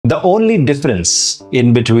The only difference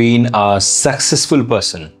in between a successful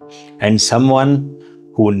person and someone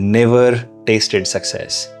who never tasted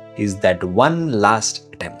success is that one last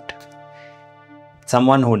attempt.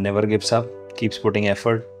 Someone who never gives up, keeps putting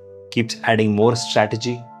effort, keeps adding more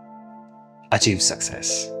strategy, achieves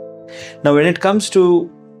success. Now, when it comes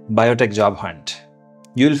to biotech job hunt,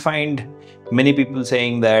 you'll find many people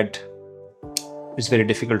saying that it's very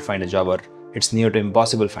difficult to find a job, or it's near to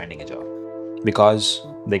impossible finding a job because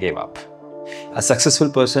they gave up. A successful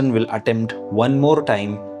person will attempt one more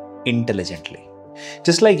time intelligently.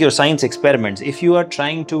 Just like your science experiments, if you are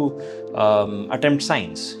trying to attempt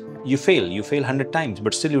science, you fail 100 times,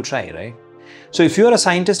 but still you try, right? So if you are a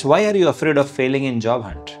scientist, why are you afraid of failing in job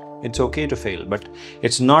hunt? It's okay to fail, but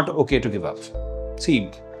it's not okay to give up.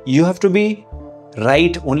 See, you have to be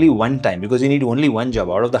right only one time because you need only one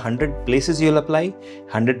job. Out of the 100 places you'll apply,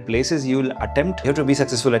 100 places you'll attempt, you have to be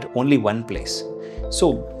successful at only one place.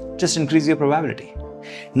 So just increase your probability.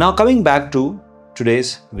 Now coming back to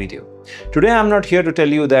today's video. Today I'm not here to tell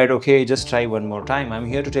you that, okay, just try one more time. I'm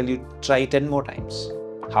here to tell you, try 10 more times.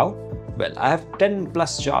 How? Well, I have 10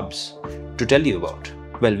 plus jobs to tell you about.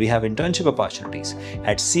 Well, we have internship opportunities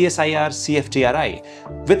at CSIR, CFTRI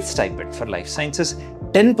with stipend for life sciences.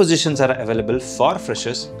 10 positions are available for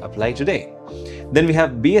freshers. Apply today. Then we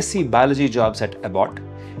have BSc biology jobs at Abbott.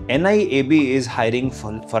 NIAB is hiring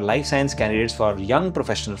for life science candidates for young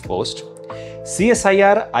professional post.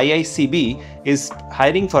 CSIR IICB is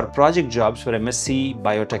hiring for project jobs for MSc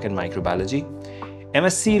Biotech and Microbiology.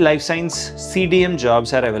 MSc Life Science CDM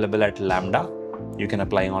jobs are available at Lambda. You can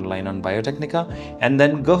apply online on Biotecnika. And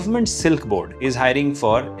then Government Silk Board is hiring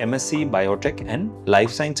for MSc Biotech and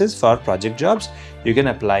Life Sciences for project jobs. You can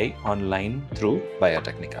apply online through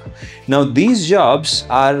Biotecnika. Now these jobs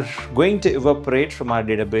are going to evaporate from our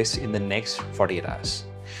database in the next 48 hours.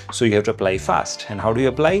 So you have to apply fast. And how do you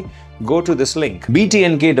apply? Go to this link,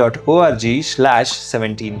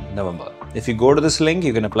 btnk.org/17November. If you go to this link,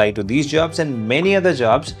 you can apply to these jobs and many other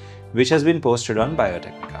jobs which has been posted on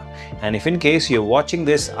Biotecnika. And if in case you're watching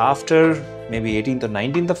this after maybe 18th or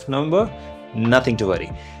 19th of November, nothing to worry.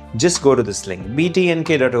 Just go to this link,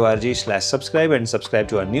 btnk.org/subscribe, and subscribe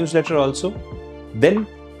to our newsletter also. Then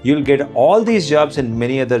you'll get all these jobs and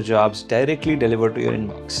many other jobs directly delivered to your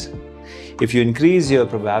inbox. If you increase your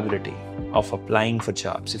probability of applying for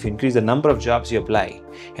jobs, if you increase the number of jobs you apply,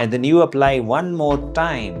 and then you apply one more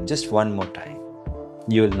time, just one more time,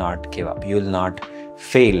 you will not give up, you will not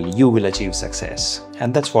fail, you will achieve success.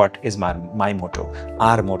 And that's what is my motto,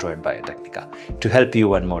 our motto at Biotecnika, to help you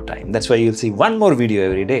one more time. That's why you'll see one more video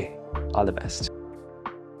every day. All the best.